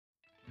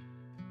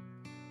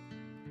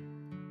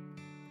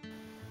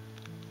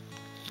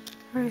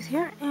Ruth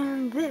here,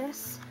 and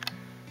this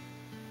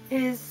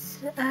is,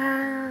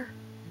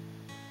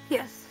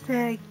 yes,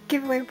 the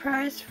giveaway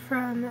prize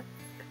from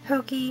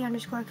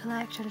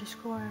Pokey_collect.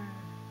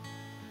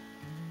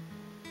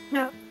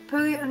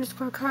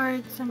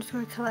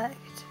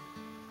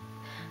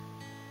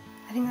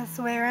 I think that's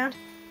the way around.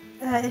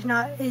 If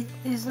not,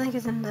 his link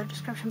is in the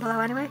description below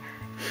anyway.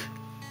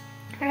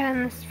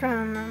 And it's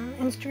from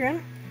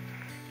Instagram.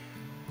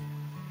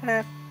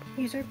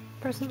 User,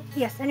 person,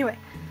 yes, anyway.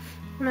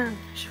 Man,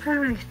 I should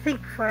probably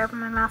think before I open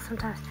my mouth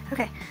sometimes.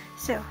 Okay,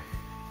 so,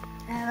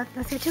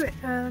 let's get to it.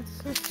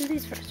 Let's do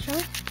these first, shall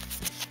we?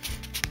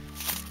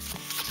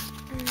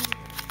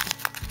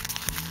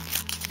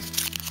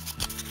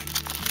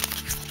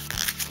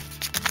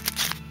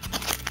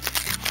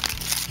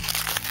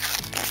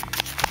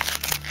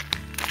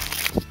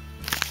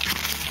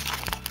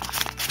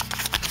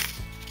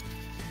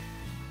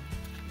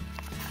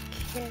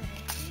 Okay.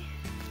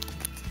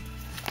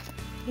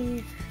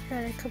 We've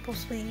got a couple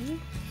sleeves.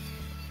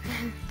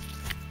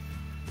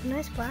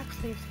 Nice black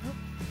sleeves though.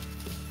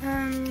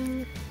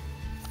 I'm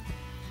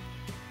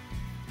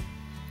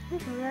a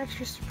little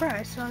extra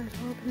surprised, so I'll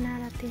open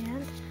that at the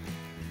end.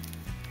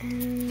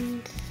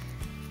 And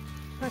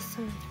plus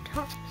some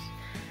tops.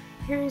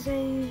 Here's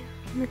a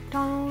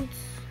McDonald's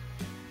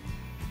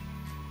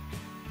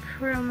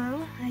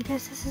promo. I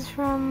guess this is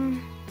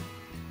from,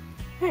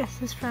 yes,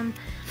 this is from,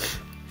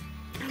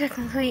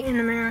 technically in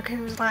America it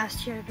was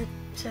last year, but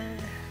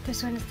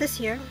this one is this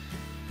year.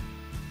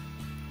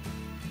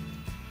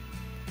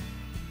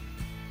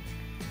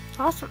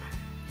 Awesome.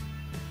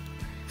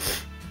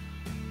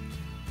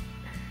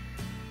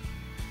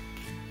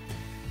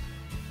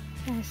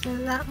 Okay, so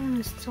that one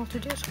is still to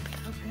do, so I'll put it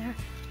over there.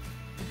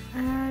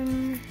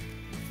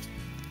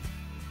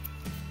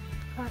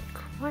 Got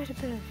quite a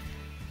bit of.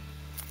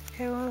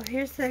 Okay, well,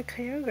 here's the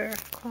Kyogre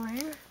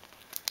coin.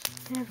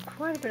 I have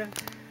quite a bit of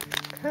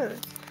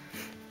codes.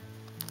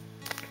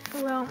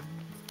 Well,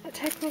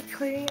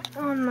 technically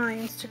on my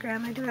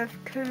Instagram I do have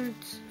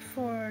codes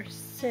for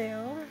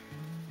sale,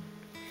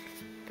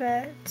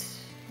 but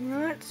you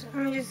know what?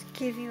 Let me just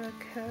give you a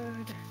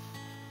code.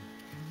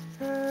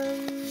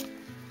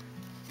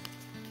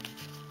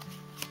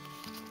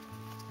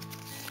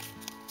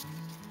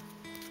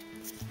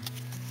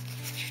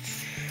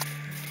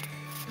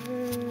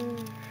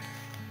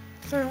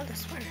 Not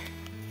this one.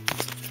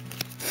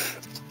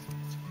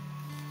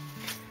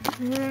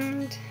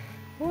 And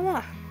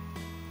voila!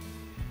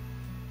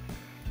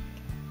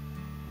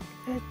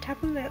 A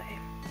Tapu Lele.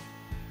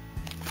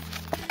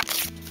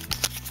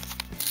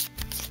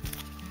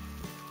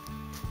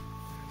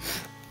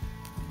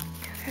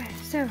 Okay,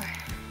 so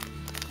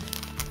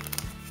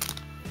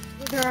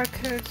there are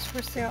codes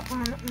for sale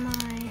on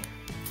my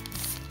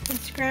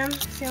Instagram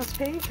sales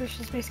page, which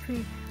is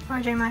basically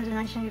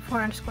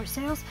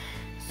RJMiser1984_sales.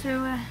 So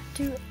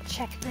do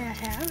check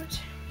that out.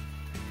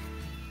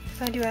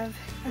 So I do have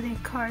other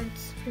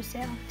cards for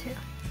sale too.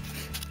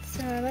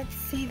 So let's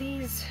see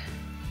these.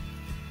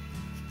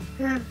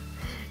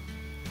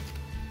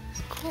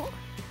 It's cool.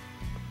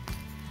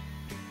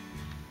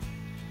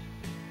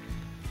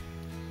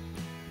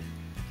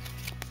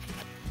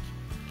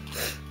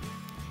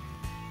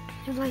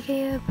 There's like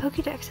a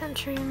Pokédex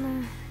entry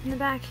in the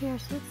back here.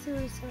 So let's see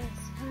what it says.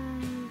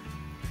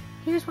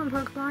 Here's one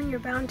Pokemon you're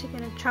bound to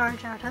get a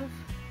charge out of.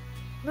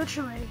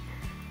 Literally,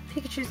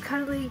 Pikachu's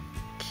cuddly,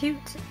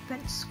 cute,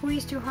 but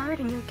squeeze too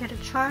hard and you'll get a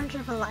charge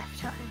of a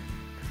lifetime.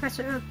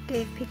 Professor Oak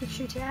gave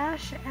Pikachu to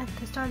Ash at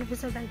the start of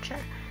his adventure.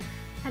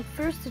 At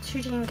first the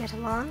two didn't get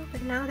along,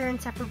 but now they're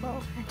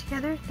inseparable, and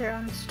together they're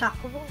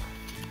unstoppable.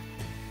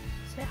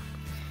 So,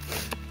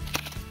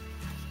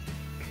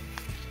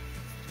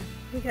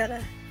 we got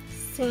a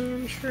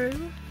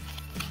Sandshrew.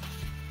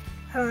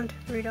 I won't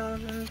read all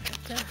of them,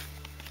 but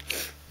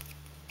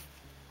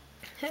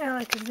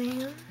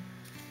Alakazam.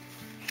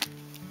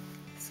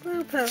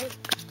 Slowpoke.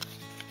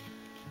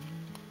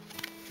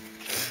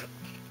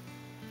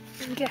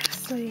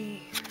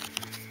 Ghastly.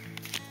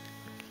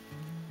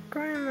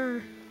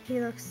 Grimer. He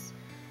looks,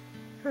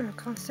 I don't know,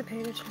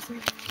 constipated, doesn't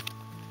he?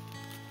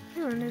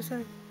 Oh, and there's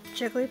a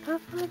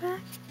Jigglypuff on the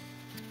back.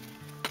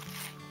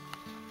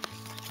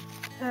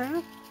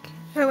 Okay.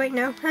 Oh wait,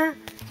 no.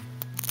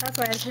 That's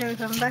why I should have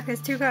come back.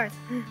 There's two cards.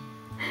 I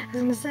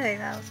was gonna say,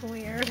 that was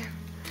weird.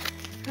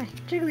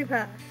 Right,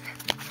 Jigglypuff.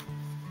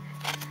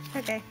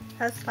 Okay,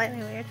 that was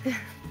slightly weird.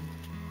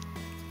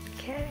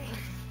 Okay.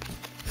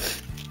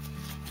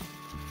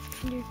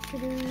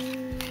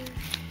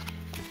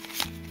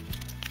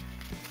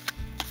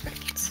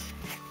 Right.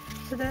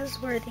 So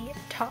those were the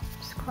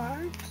tops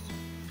cards.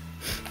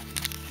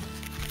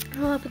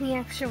 We'll open the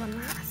extra one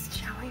last,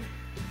 shall we?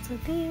 So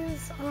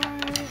these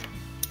are,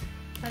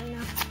 I don't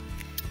know.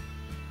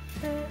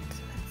 But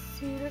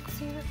let's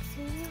see.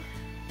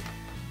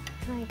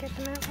 Can I get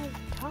them out of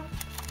the top?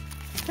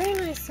 Very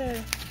nice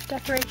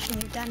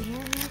decoration you've done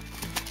here.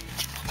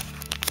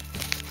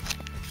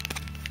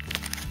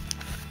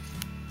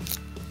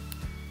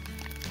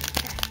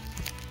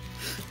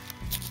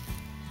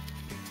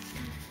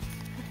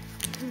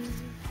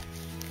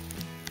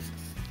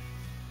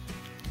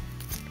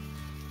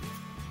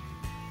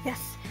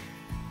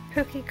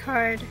 Poke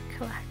Card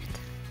Collect.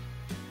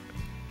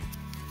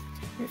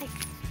 Nice.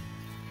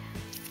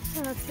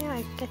 So let's see how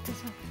I get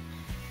this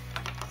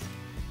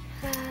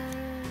open.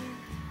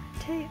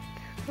 Tape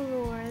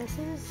galore. This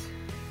is.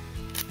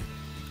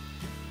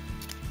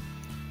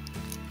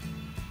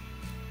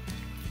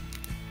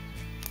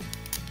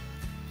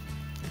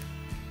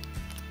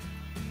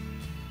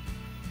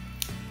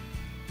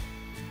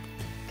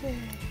 Okay.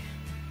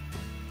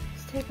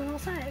 Let's tape on all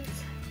sides.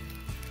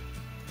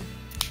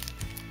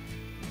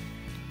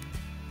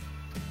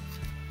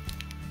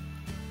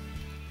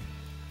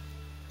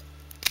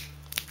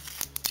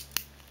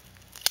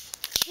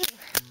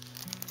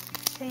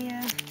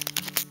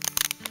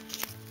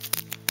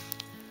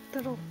 A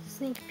little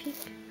sneak peek.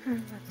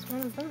 That's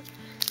one of them.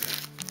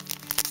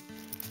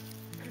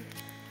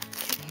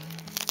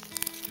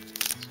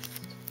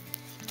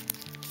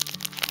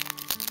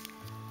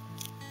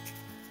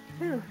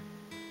 Okay. Ooh.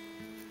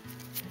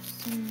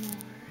 Some more.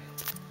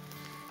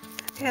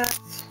 Okay,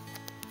 let's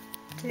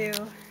do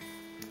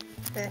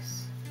this.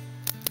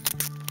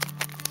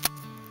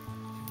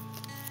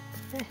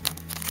 Okay.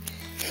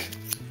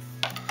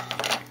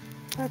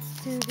 Let's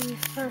do the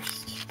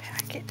first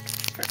packet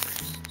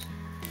first.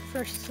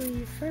 First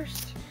sleeve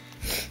first.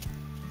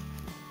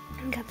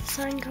 We got the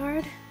sign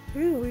card.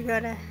 Ooh, we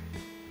got a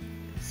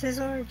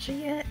Scizor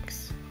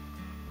GX.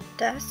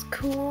 That's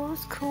cool,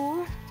 it's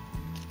cool.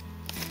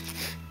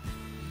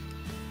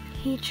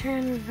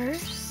 Heatran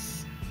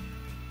reverse.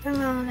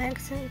 Alone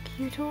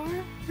Executor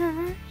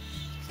reverse.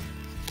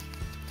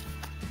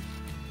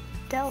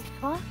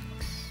 Delphox.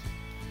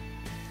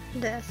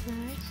 That's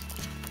nice.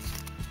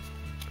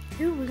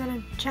 Ooh, we got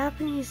a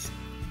Japanese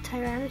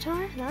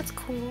Tyranitar. That's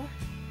cool.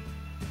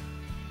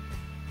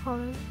 Hold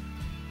on.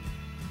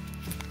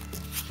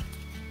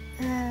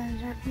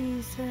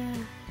 Japanese,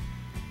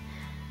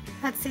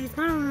 let's see, it's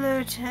not a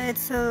Lurcha,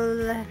 it's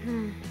a,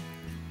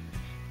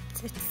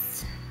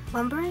 it's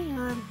Lumberry?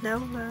 No,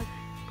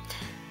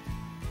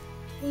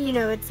 you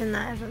know, it's in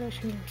that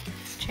evolution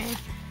chain.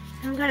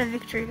 And we got a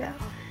Victory Bell.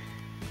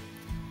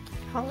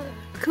 Hold on.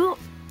 Cool.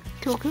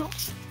 Cool.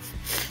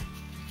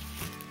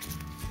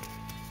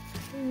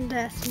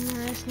 That's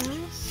nice.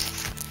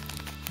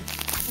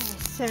 Okay,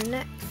 so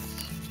next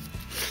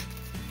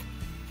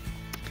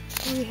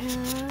we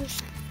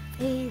have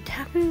a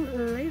Tapu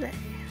Lele.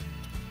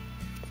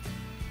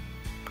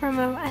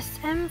 Promo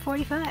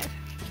SM45.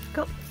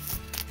 Go.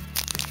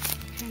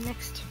 Okay,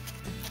 next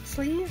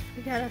sleeve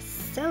we got a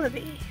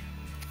Celebi.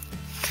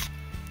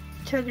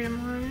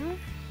 Togedemaru.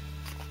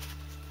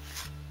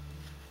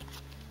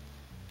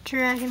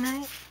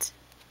 Dragonite.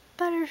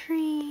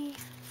 Butterfree.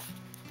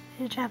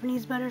 A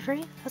Japanese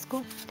Butterfree, that's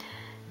cool.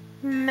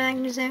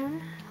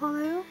 Magnezone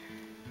Holo.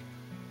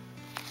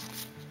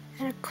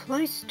 And a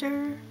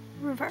Cloyster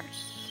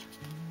reverse.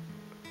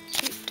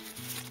 Sweet.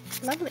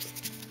 Lovely.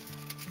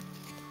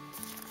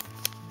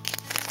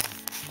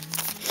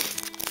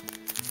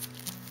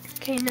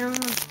 Okay, now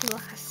the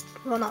last.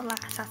 Well, not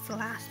last, that's the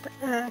last. But,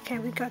 okay,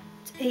 we got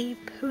a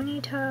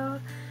Ponyta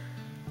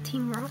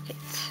Team Rocket.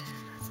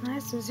 That's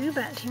nice. A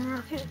Zubat Team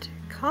Rocket.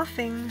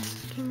 Coughing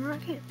Team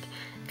Rocket.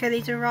 Okay,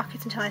 these are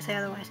rockets until I say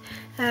otherwise.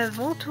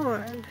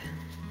 Voltorb,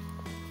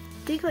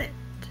 Diglett,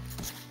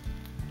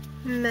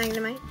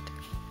 Magnemite,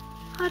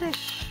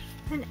 Oddish,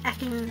 and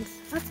Ekans.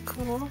 That's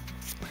cool.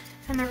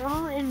 And they're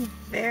all in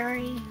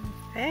very,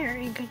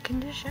 very good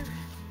condition.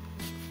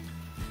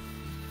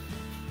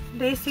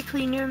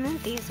 Basically near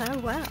mint these are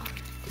well.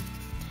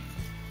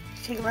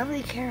 Take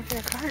lovely care of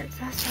their cards,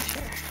 that's for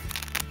sure.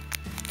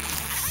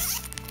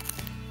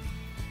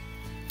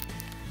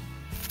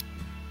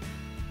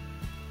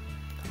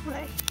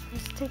 Wait,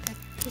 let's take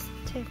this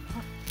tape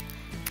off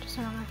just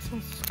so I don't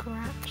actually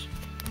scratch.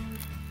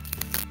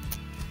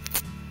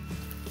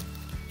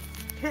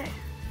 Okay,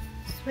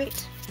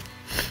 sweet.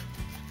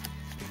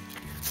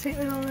 Sweet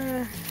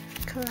little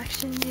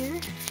collection here.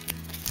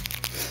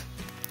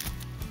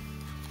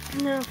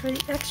 Now for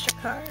the extra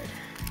card.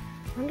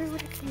 I wonder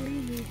what it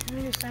can be.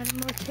 I just added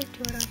more tape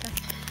to it, don't I?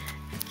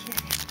 Okay.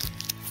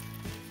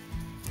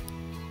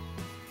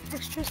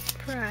 Extra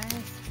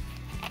surprise.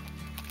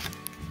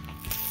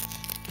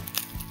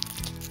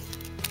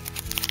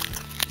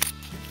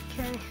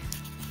 Okay,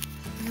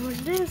 I know what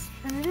it is,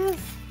 and it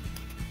is.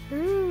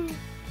 Ooh,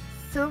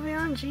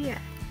 Sylveon GX.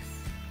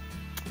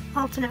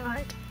 Alternate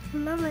art.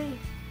 Lovely.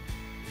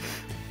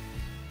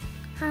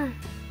 Oh,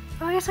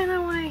 I guess I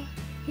know why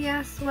he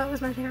asked what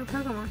was my favorite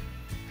Pokemon.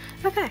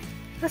 Okay,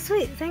 that's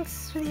sweet.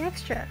 Thanks for the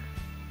extra.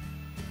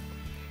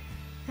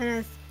 And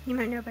as you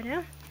might know by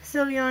now,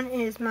 Sylveon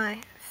is my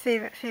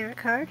favorite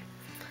card.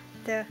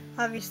 Though,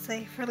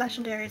 obviously, for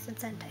legendaries,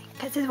 it's Entei,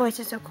 because his voice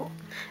is so cool.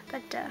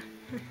 But,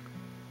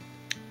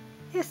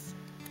 yes.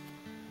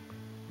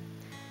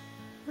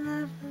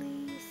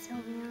 Lovely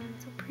Sylveon.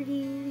 So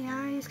pretty. The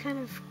eyes kind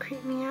of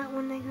creep me out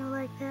when they go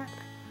like that.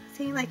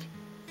 See, like,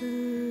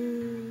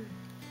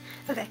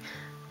 Okay.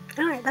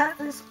 Alright, that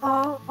was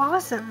all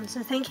awesome.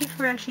 So thank you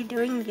for actually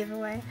doing the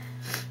giveaway.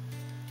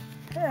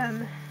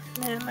 Then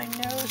my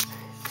nose.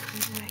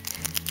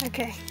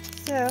 Okay,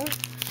 so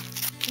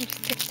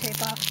just take the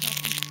tape off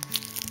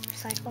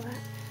so I can recycle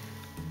that.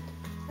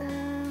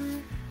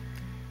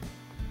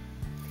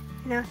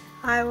 You know,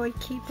 I would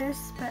keep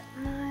this, but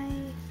my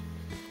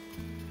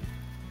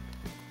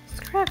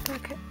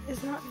scrapbook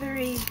is not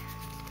very,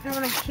 I don't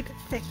want to keep it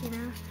thick, you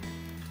know.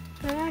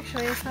 But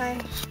actually, if I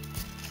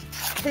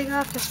take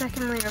off the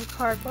second layer of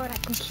cardboard, I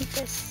can keep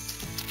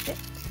this fit.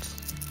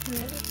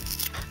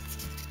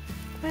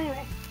 But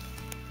anyway,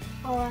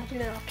 I'll do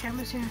that off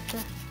camera so you don't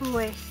have to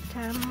waste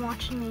time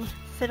watching me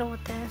fiddle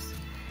with this.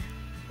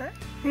 But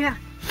yeah,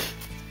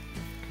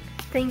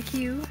 thank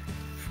you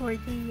for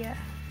the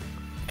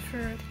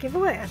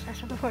giveaway. As I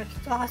said before,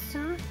 it's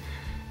awesome,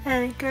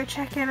 and go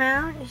check him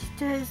out. He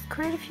does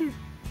quite a few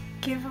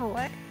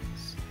giveaways.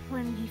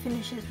 When he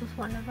finishes with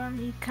one of them,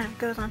 he kind of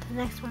goes on to the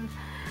next one.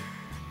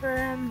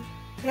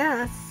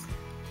 Yeah,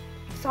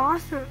 it's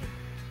awesome.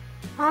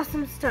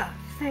 Awesome stuff.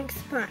 Thanks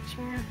a bunch,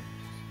 man.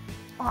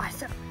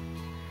 Awesome.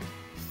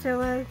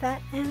 So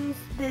that ends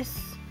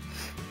this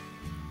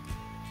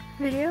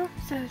video.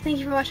 So thank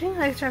you for watching.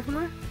 Like, subscribe for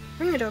more.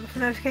 Ring the doorbell for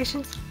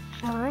notifications.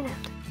 Over and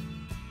out.